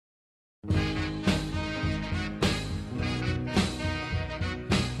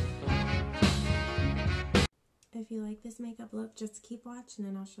If you like this makeup look, just keep watching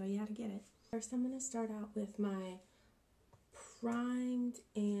and I'll show you how to get it. First, I'm going to start out with my Primed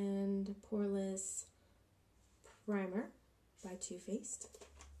and Poreless Primer by Too Faced.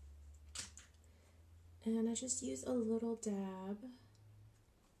 And I just use a little dab.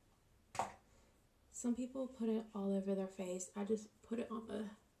 Some people put it all over their face. I just put it on the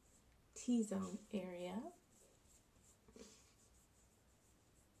T-zone area.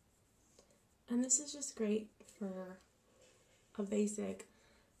 And this is just great for a basic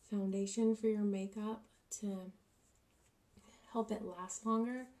foundation for your makeup to help it last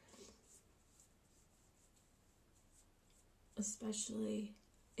longer. Especially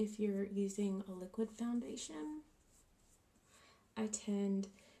if you're using a liquid foundation. I tend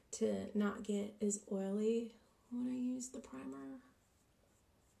to not get as oily when I use the primer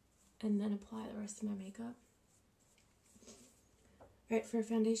and then apply the rest of my makeup. Alright, for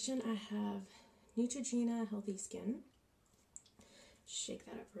foundation I have Neutrogena Healthy Skin. Shake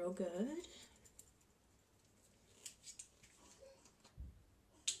that up real good.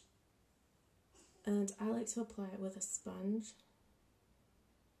 And I like to apply it with a sponge.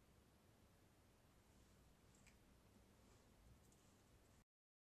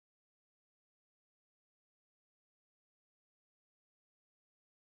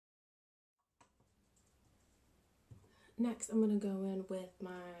 Next, I'm going to go in with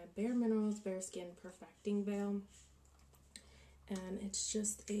my Bare Minerals Bare Skin Perfecting Veil. And it's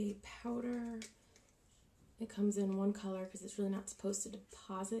just a powder. It comes in one color because it's really not supposed to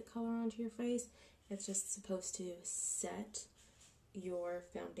deposit color onto your face. It's just supposed to set your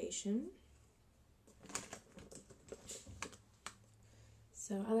foundation.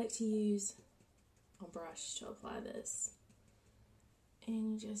 So I like to use a brush to apply this.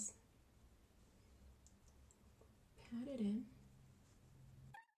 And you just pat it in.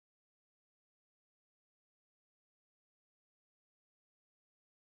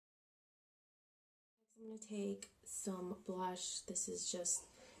 Next, I'm going to take some blush. This is just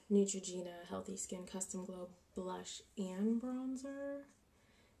Neutrogena Healthy Skin Custom Glow blush and bronzer.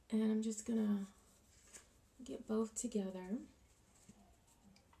 And I'm just going to get both together.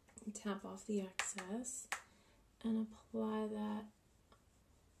 Tap off the excess and apply that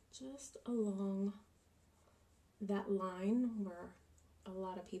just along that line where a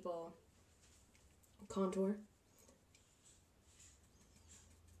lot of people contour.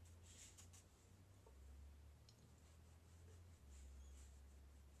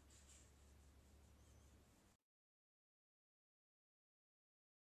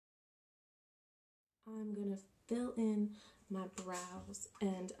 I'm gonna fill in my brows,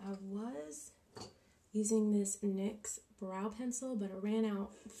 and I was using this NYX brow pencil, but it ran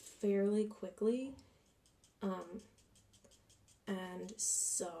out fairly quickly. And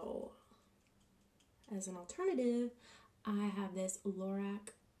so, as an alternative, I have this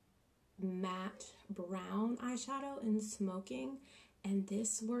Lorac matte brown eyeshadow in Smoking, and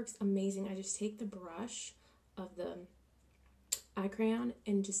this works amazing. I just take the brush of the eye crayon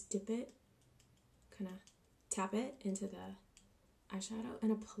and just dip it, kind of tap it into the eyeshadow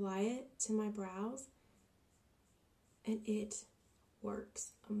and apply it to my brows, and it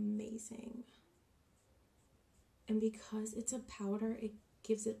works amazing. And because it's a powder, it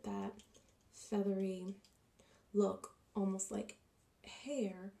gives it that feathery look, almost like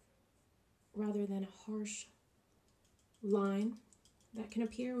hair, rather than a harsh line that can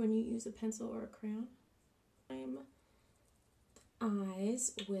appear when you use a pencil or a crayon. I'm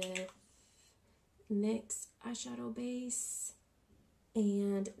eyes with NYX eyeshadow base,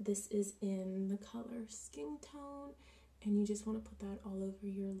 and this is in the color Skin Tone, and you just want to put that all over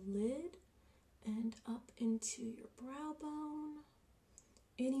your lid and up into your brow bone,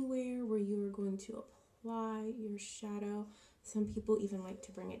 anywhere where you are going to apply your shadow. Some people even like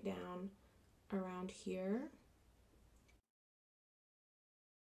to bring it down around here.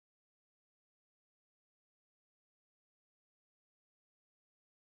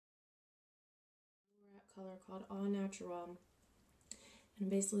 Color called All Natural, and I'm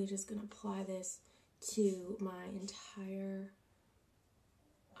basically just going to apply this to my entire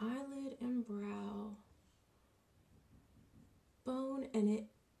eyelid and brow bone, and it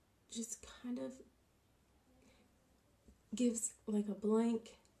just kind of gives like a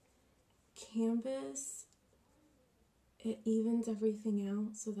blank canvas. It evens everything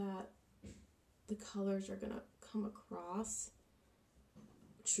out so that the colors are going to come across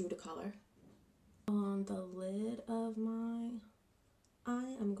true to color. On the lid of my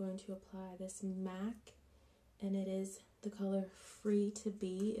eye, I'm going to apply this MAC, and it is the color Free to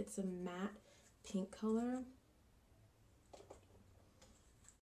Be. It's a matte pink color.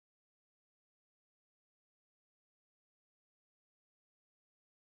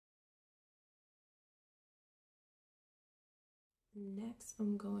 Next,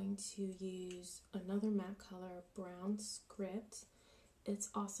 I'm going to use another matte color, Brown Script. It's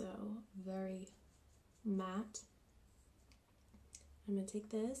also very matte. I'm going to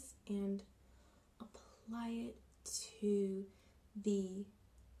take this and apply it to the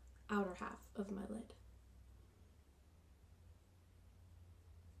outer half of my lid.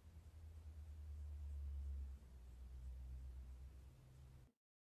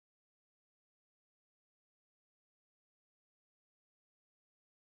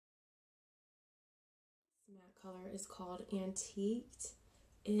 This matte color is called Antiqued.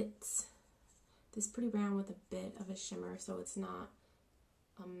 It's this pretty brown with a bit of a shimmer, so it's not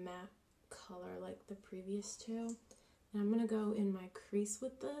a matte color like the previous two. And I'm going to go in my crease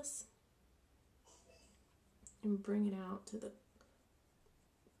with this and bring it out to the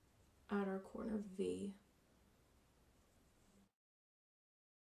outer corner V.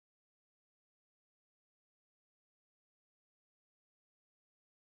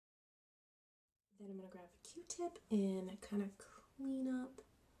 Then I'm going to grab a Q-tip and kind of clean up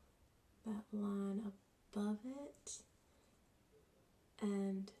that line above it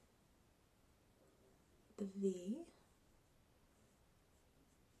and the V.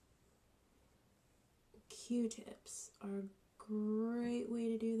 Q-tips are a great way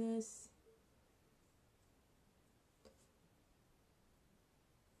to do this.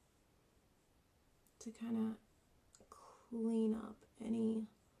 To kind of clean up any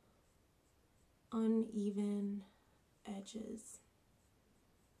uneven edges.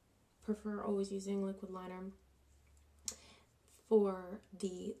 Prefer always using liquid liner for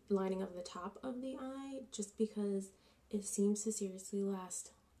the lining of the top of the eye, just because it seems to seriously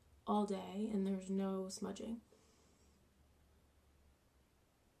last all day and there's no smudging.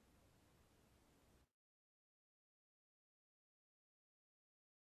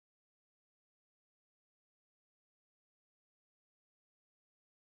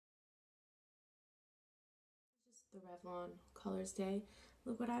 Just the Revlon Colors Day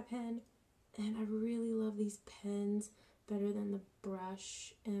liquid eye pen, and I really love these pens better than the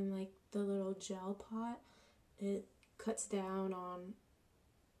brush and like the little gel pot. It cuts down on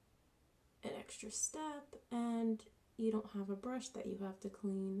an extra step and you don't have a brush that you have to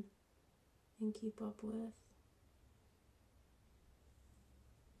clean and keep up with.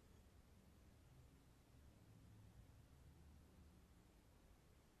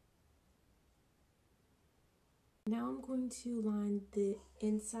 Now I'm going to line the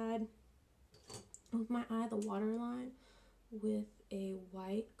inside of my eye, the waterline, with a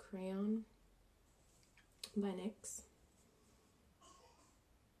white crayon by NYX.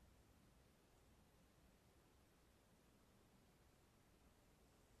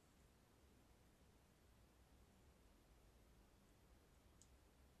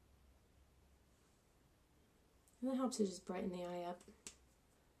 And that helps to just brighten the eye up.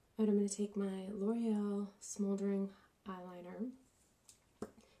 And I'm going to take my L'Oreal Smoldering eyeliner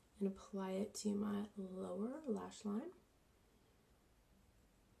and apply it to my lower lash line.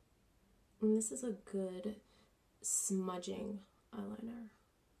 And this is a good smudging eyeliner.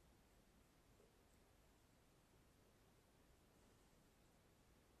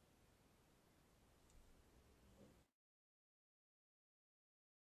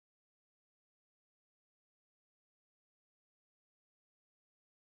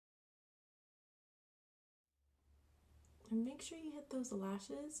 And make sure you hit those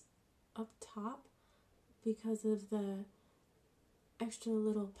lashes up top because of the extra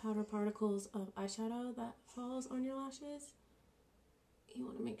little powder particles of eyeshadow that falls on your lashes. You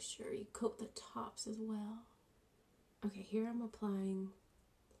want to make sure you coat the tops as well. Okay, here I'm applying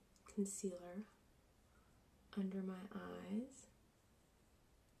concealer under my eyes.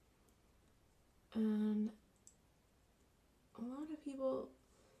 And a lot of people,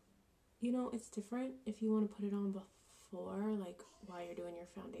 you know, it's different if you want to put it on before, like while you're doing your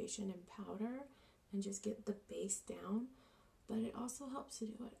foundation and powder, and just get the base down. But it also helps to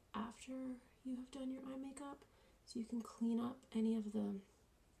do it after you have done your eye makeup, so you can clean up any of the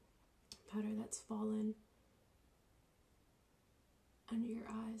powder that's fallen under your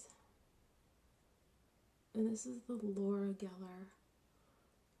eyes. And this is the Laura Geller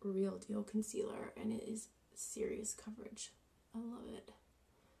Real Deal Concealer, and it is serious coverage. I love it.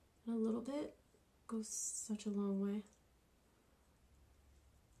 And a little bit goes such a long way.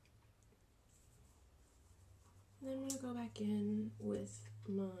 And then I'm going to go back in with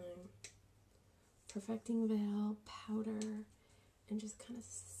my Perfecting Veil powder and just kind of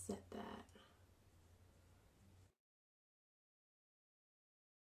set that.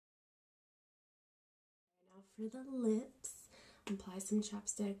 Now for the lips, apply some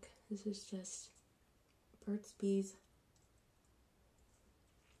chapstick. This is just Burt's Bees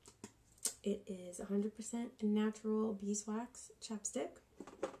It is 100% natural beeswax chapstick.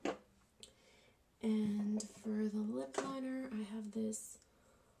 And for the lip liner, I have this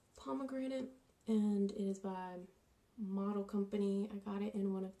pomegranate, and it is by Model Company. I got it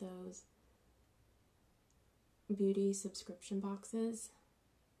in one of those beauty subscription boxes.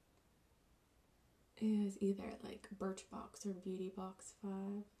 It is either like Birchbox or Beauty Box 5.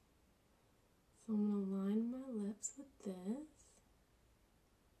 So I'm going to line my lips with this.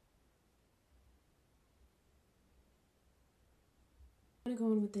 I'm going to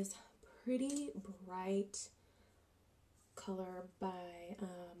go in with this pretty bright color by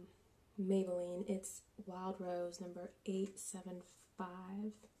Maybelline. It's Wild Rose number 875.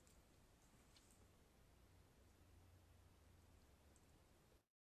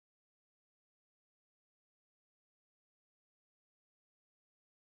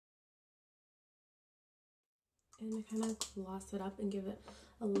 And to kind of gloss it up and give it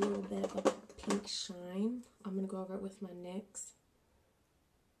a little bit of a pink shine, I'm going to go over it with my NYX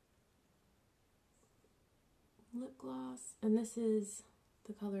lip gloss. And this is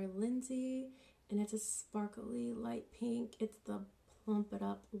the color Lindsay, and it's a sparkly light pink. It's the Plump It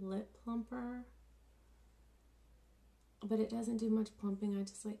Up Lip Plumper. But it doesn't do much plumping. I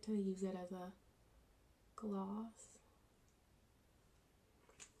just like to use it as a gloss.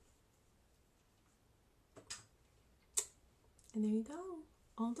 And there you go,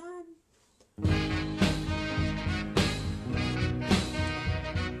 all done.